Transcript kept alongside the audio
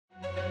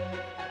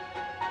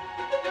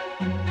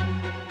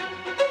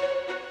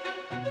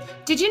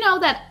Did you know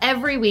that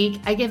every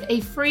week I give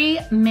a free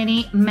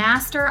mini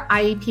Master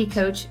IEP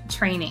Coach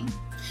training?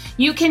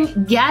 You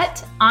can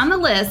get on the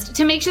list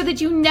to make sure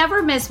that you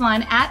never miss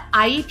one at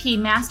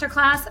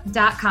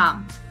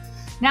iepmasterclass.com.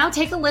 Now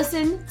take a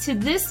listen to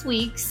this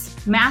week's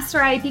Master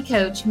IEP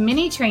Coach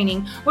mini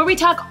training, where we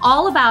talk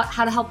all about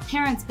how to help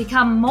parents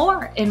become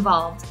more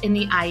involved in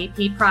the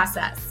IEP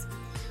process.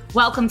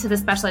 Welcome to the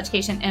Special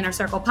Education Inner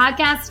Circle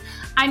podcast.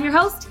 I'm your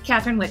host,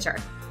 Catherine Witcher.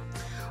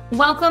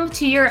 Welcome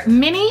to your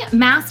mini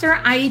Master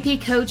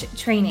IEP Coach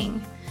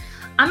training.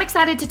 I'm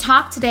excited to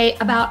talk today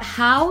about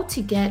how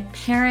to get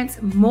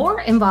parents more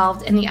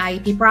involved in the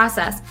IEP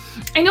process.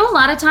 I know a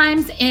lot of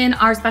times in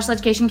our special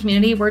education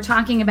community, we're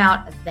talking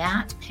about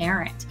that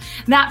parent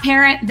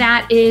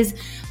that is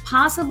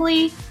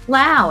possibly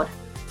loud,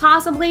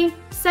 possibly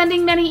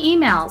sending many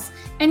emails.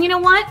 And you know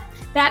what?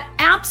 That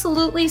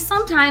absolutely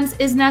sometimes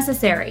is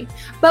necessary,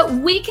 but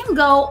we can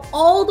go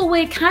all the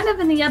way kind of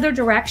in the other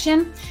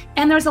direction.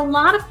 And there's a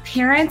lot of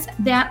parents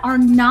that are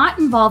not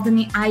involved in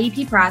the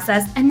IEP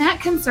process, and that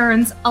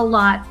concerns a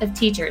lot of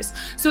teachers.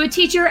 So a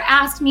teacher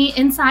asked me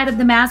inside of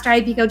the Master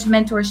IEP Coach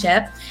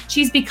mentorship,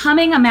 she's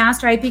becoming a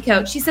Master IEP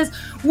Coach. She says,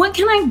 what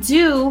can I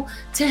do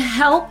to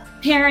help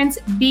parents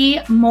be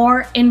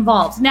more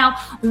involved? Now,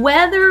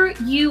 whether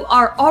you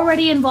are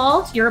already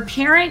involved, you're a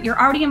parent, you're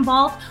already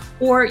involved,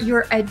 or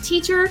you're a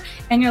teacher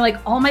and you're like,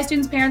 all my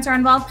students' parents are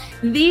involved,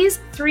 these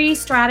three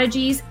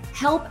strategies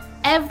help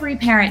every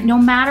parent, no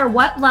matter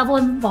what level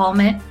of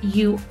involvement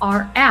you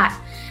are at.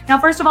 Now,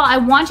 first of all, I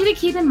want you to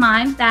keep in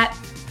mind that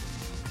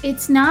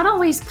it's not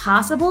always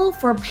possible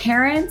for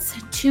parents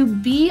to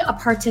be a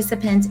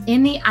participant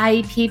in the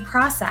IEP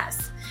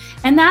process.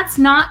 And that's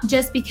not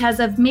just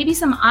because of maybe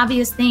some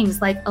obvious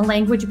things like a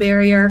language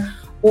barrier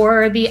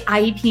or the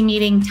IEP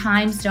meeting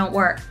times don't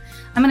work.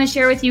 I'm going to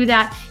share with you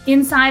that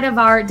inside of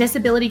our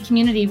disability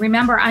community,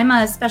 remember, I'm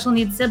a special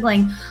needs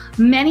sibling.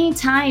 Many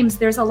times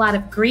there's a lot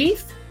of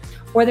grief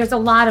or there's a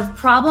lot of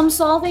problem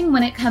solving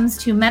when it comes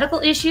to medical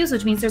issues,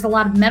 which means there's a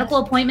lot of medical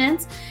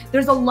appointments.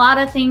 There's a lot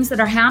of things that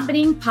are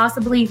happening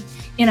possibly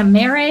in a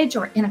marriage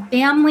or in a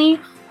family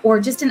or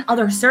just in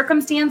other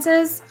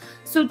circumstances.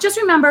 So just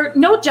remember,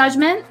 no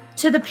judgment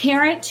to the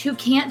parent who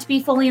can't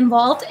be fully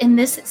involved in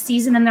this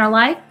season in their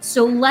life.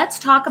 So let's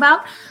talk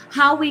about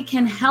how we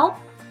can help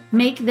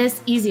make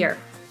this easier.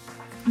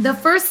 The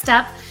first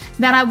step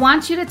that I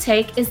want you to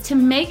take is to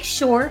make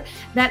sure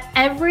that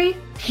every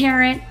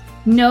parent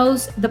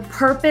knows the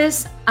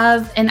purpose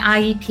of an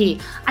IEP.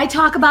 I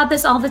talk about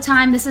this all the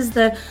time. This is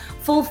the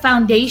full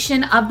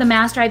foundation of the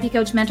Master IEP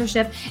Coach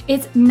mentorship.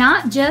 It's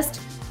not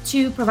just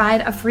to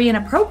provide a free and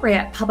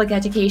appropriate public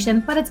education,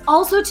 but it's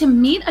also to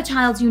meet a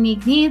child's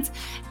unique needs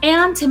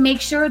and to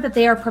make sure that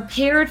they are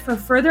prepared for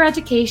further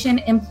education,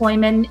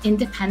 employment, and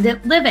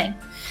independent living.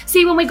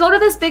 See, when we go to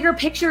this bigger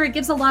picture, it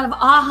gives a lot of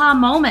aha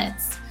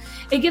moments.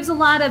 It gives a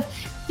lot of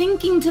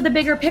thinking to the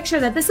bigger picture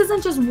that this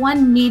isn't just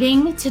one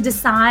meeting to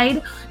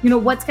decide,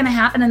 what's going to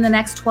happen in the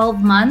next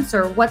 12 months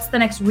or what's the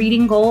next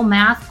reading goal,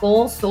 math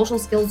goal, social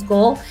skills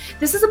goal.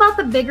 This is about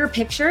the bigger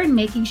picture and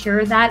making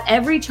sure that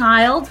every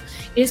child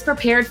is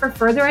prepared for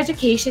further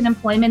education,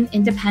 employment,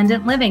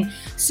 independent living.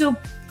 So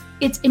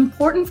it's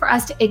important for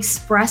us to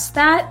express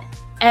that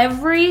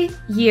every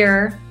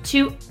year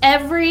to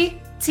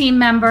every team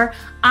member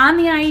on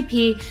the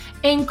IEP,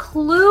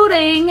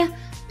 including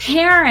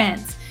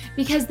parents,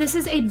 because this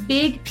is a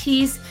big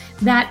piece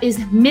that is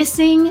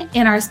missing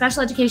in our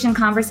special education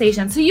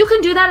conversation. So you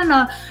can do that in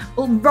a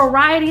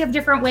variety of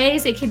different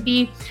ways. It could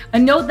be a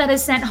note that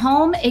is sent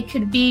home. It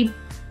could be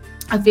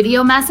a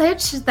video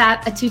message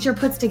that a teacher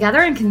puts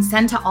together and can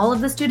send to all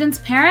of the students'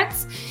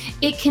 parents.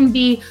 It can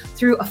be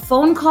through a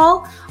phone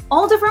call.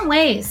 All different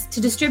ways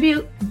to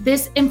distribute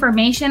this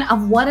information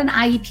of what an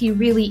IEP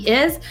really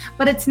is,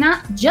 but it's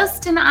not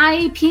just an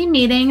IEP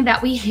meeting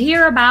that we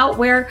hear about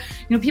where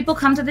people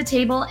come to the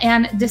table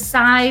and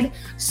decide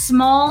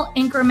small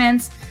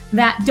increments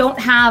that don't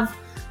have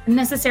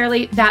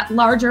necessarily that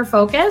larger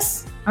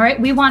focus. All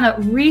right, we want to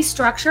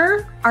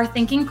restructure our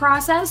thinking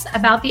process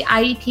about the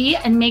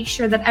IEP and make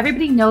sure that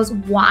everybody knows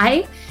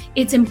why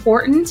it's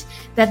important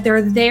that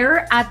they're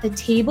there at the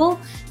table,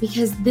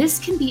 because this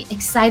can be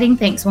exciting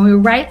things. When we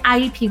write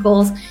IEP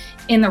goals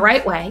in the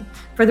right way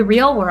for the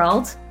real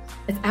world,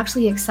 it's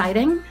actually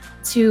exciting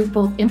to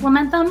both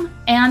implement them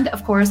and,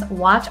 of course,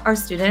 watch our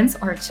students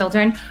or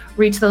children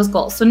reach those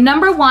goals. So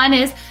number one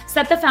is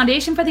set the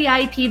foundation for the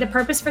IEP, the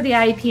purpose for the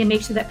IEP, and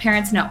make sure that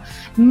parents know.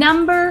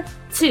 Number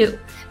two,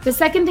 the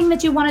second thing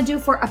that you want to do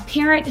for a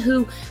parent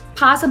who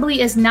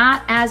possibly is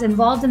not as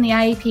involved in the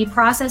IEP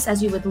process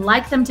as you would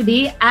like them to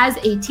be, as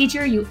a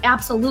teacher, you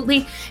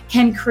absolutely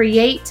can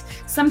create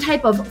some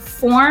type of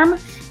form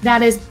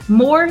that is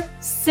more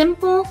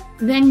simple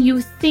than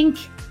you think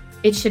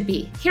it should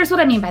be. Here's what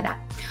I mean by that.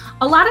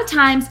 A lot of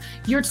times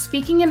you're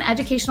speaking in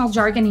educational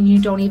jargon and you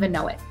don't even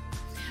know it.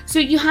 So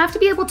you have to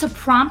be able to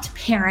prompt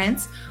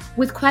parents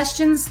with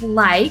questions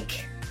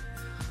like,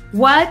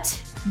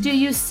 what do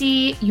you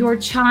see your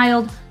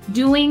child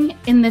doing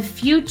in the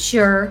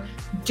future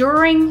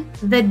during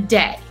the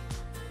day?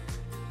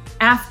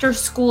 after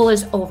school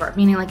is over,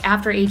 meaning like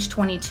after age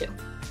 22?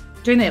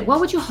 During the day, what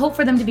would you hope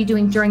for them to be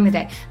doing during the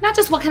day? Not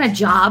just what kind of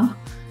job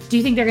do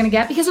you think they're going to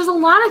get? Because there's a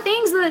lot of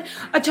things that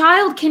a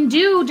child can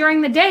do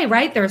during the day,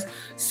 right? There's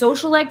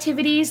social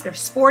activities, there's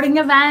sporting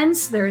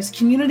events, there's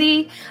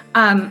community,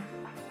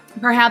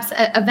 perhaps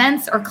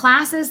events or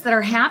classes that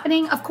are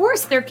happening. Of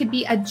course, there could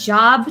be a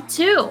job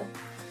too.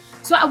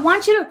 So I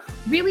want you to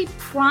really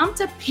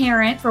prompt a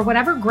parent for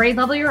whatever grade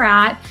level you're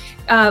at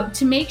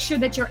to make sure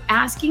that you're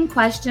asking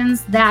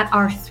questions that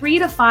are 3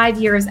 to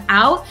 5 years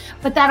out,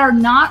 but that are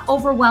not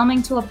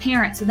overwhelming to a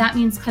parent. So that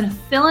means kind of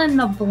fill in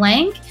the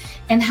blank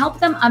and help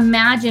them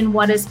imagine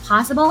what is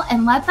possible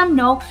and let them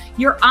know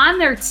you're on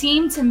their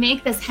team to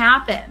make this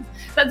happen.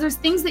 That there's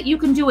things that you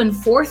can do in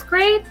 4th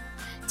grade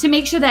to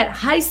make sure that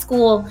high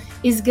school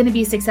is going to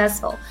be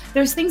successful.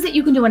 There's things that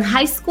you can do in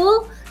high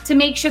school to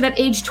make sure that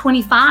age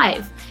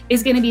 25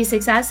 is going to be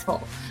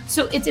successful.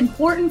 So it's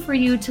important for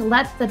you to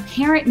let the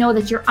parent know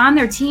that you're on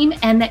their team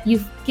and that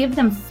you give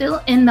them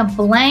fill in the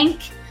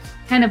blank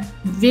kind of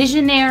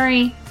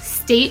visionary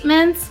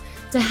statements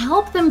to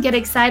help them get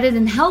excited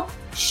and help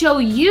show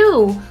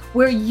you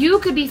where you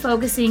could be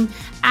focusing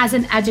as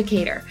an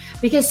educator.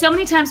 Because so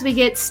many times we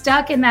get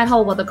stuck in that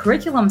whole, well, the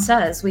curriculum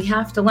says we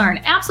have to learn.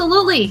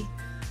 Absolutely.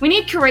 We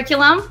need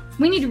curriculum.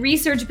 We need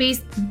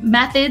research-based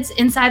methods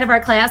inside of our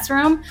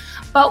classroom,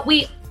 but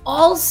we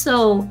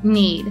also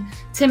need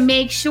to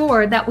make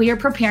sure that we are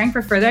preparing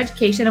for further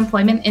education,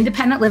 employment,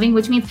 independent living,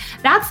 which means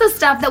that's the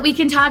stuff that we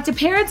can talk to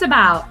parents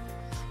about.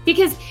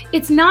 Because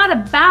it's not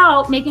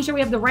about making sure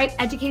we have the right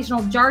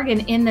educational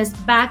jargon in this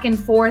back and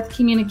forth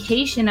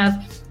communication of,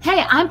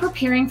 hey, I'm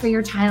preparing for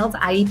your child's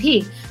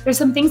IEP. There's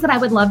some things that I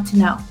would love to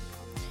know.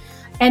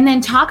 And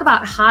then talk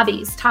about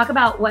hobbies, talk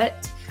about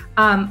what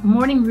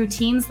morning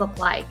routines look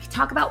like.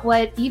 Talk about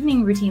what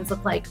evening routines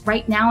look like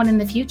right now and in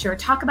the future.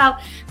 Talk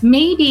about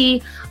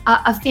maybe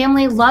a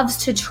family loves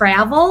to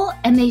travel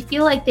and they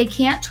feel like they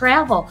can't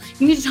travel.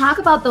 You need to talk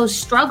about those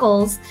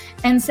struggles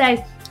and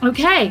say,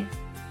 okay,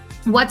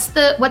 what's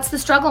the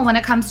struggle when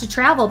it comes to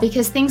travel?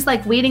 Because things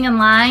like waiting in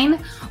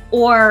line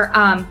or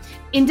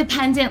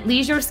independent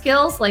leisure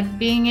skills, like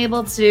being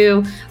able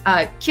to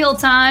kill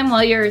time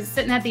while you're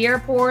sitting at the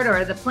airport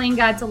or the plane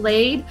got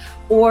delayed,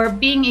 or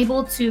being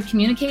able to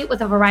communicate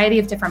with a variety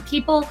of different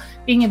people,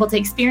 being able to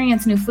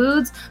experience new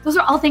foods. Those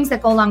are all things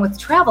that go along with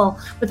travel,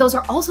 but those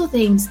are also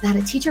things that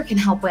a teacher can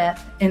help with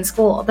in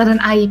school, that an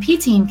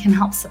IEP team can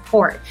help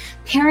support.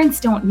 Parents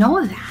don't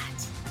know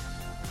that.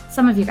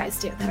 Some of you guys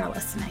do that are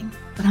listening,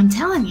 but I'm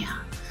telling you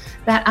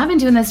that I've been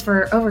doing this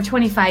for over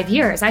 25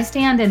 years. I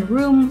stand in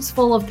rooms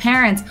full of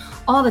parents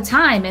all the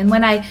time. And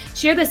when I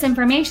share this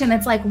information,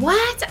 it's like,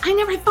 what? I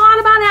never thought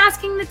about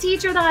asking the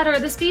teacher that, or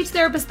the speech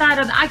therapist that,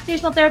 or the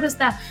occupational therapist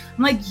that.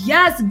 I'm like,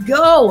 yes,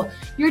 go.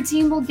 Your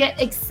team will get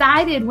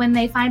excited when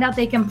they find out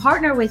they can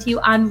partner with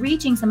you on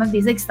reaching some of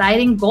these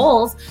exciting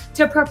goals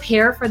to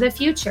prepare for the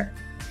future.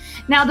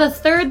 Now, the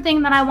third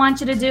thing that I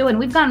want you to do, and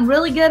we've gotten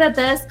really good at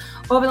this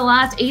over the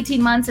last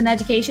 18 months in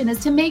education, is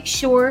to make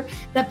sure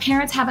that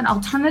parents have an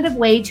alternative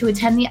way to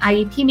attend the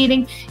IEP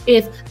meeting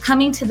if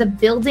coming to the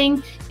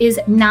building is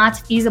not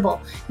feasible.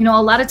 You know,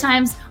 a lot of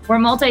times we're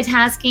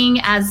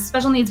multitasking as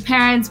special needs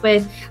parents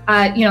with,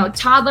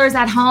 toddlers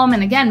at home,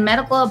 and again,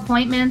 medical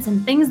appointments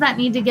and things that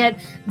need to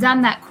get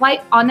done that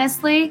quite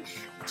honestly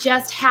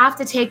just have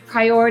to take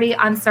priority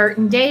on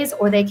certain days,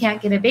 or they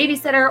can't get a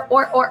babysitter,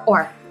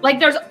 or. Like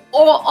there's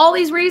all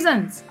these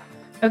reasons,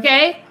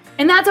 okay?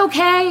 And that's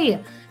okay,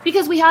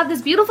 because we have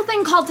this beautiful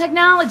thing called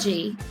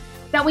technology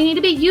that we need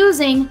to be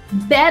using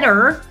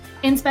better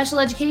in special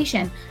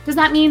education. Does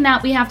that mean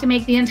that we have to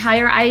make the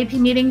entire IEP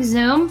meeting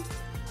Zoom?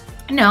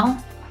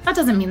 No, that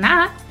doesn't mean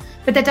that.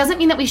 But that doesn't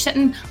mean that we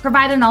shouldn't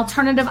provide an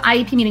alternative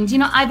IEP meeting. Do you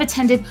know, I've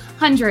attended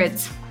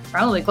hundreds,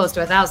 probably close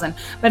to 1,000,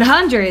 but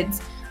hundreds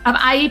of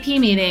IEP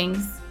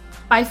meetings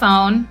by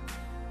phone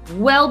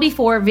well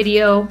before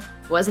video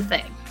was a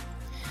thing.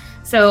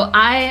 So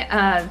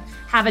I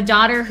have a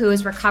daughter who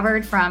is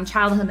recovered from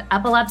childhood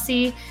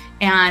epilepsy,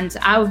 and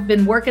I've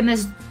been working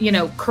this,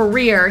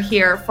 career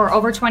here for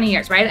over 20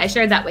 years, right? I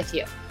shared that with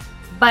you.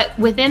 But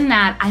within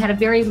that, I had a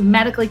very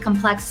medically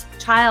complex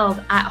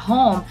child at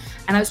home,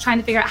 and I was trying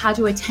to figure out how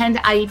to attend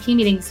IEP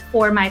meetings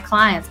for my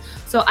clients.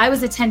 So I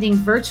was attending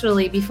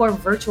virtually before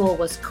virtual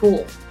was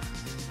cool.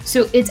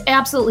 So it's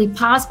absolutely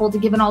possible to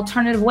give an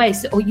alternative way.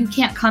 So, you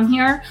can't come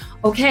here?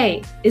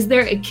 Okay,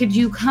 could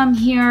you come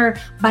here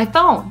by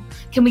phone?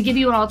 Can we give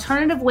you an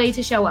alternative way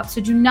to show up?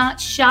 So do not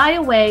shy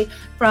away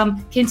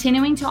from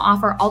continuing to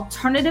offer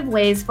alternative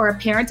ways for a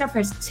parent to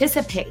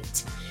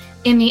participate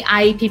in the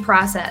IEP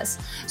process.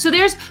 So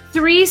there's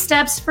 3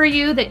 steps for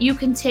you that you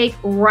can take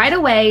right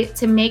away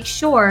to make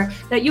sure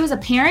that you as a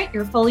parent,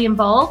 you're fully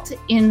involved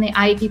in the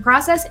IEP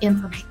process. And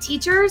for my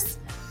teachers,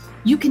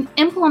 you can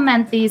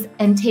implement these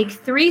and take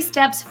 3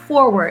 steps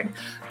forward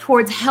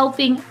towards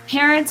helping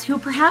parents who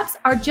perhaps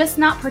are just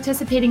not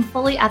participating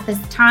fully at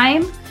this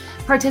time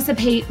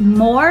participate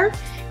more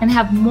and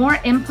have more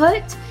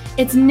input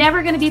It's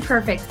never going to be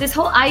perfect. This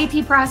whole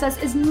IEP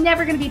process is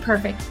never going to be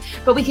perfect,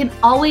 but we can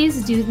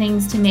always do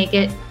things to make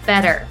it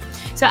better.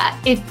 So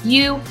if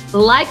you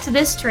liked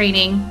this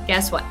training,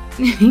 guess what?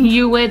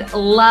 You would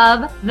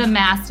love the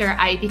Master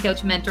IEP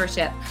Coach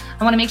Mentorship.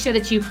 I want to make sure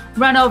that you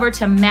run over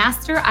to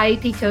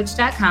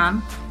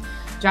masteriepcoach.com,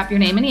 drop your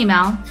name and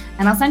email,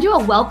 and I'll send you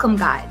a welcome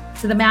guide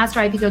to the Master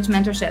IEP Coach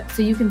Mentorship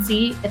so you can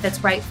see if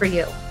it's right for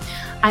you.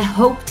 I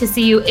hope to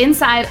see you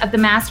inside of the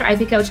Master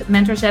IEP Coach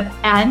Mentorship,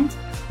 and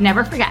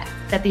never forget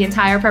that the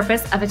entire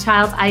purpose of a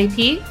child's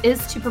IEP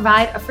is to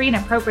provide a free and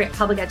appropriate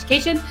public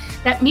education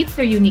that meets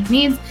their unique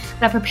needs,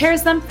 that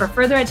prepares them for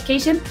further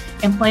education,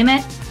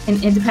 employment,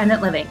 and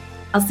independent living.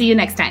 I'll see you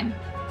next time.